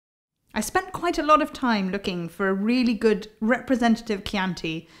I spent quite a lot of time looking for a really good representative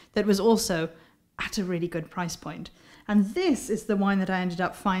Chianti that was also at a really good price point. And this is the wine that I ended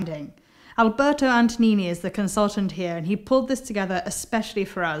up finding. Alberto Antonini is the consultant here, and he pulled this together especially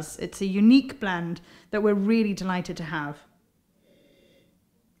for us. It's a unique blend that we're really delighted to have.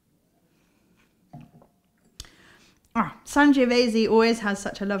 Sangiovese always has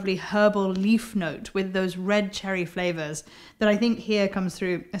such a lovely herbal leaf note with those red cherry flavours that I think here comes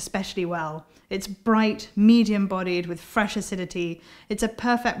through especially well. It's bright, medium-bodied with fresh acidity. It's a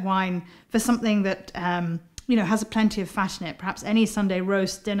perfect wine for something that has plenty of fat in it. Perhaps any Sunday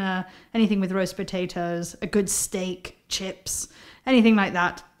roast dinner, anything with roast potatoes, a good steak, chips, anything like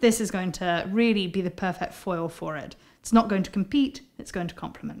that. This is going to really be the perfect foil for it. It's not going to compete, it's going to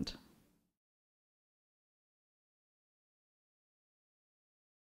complement.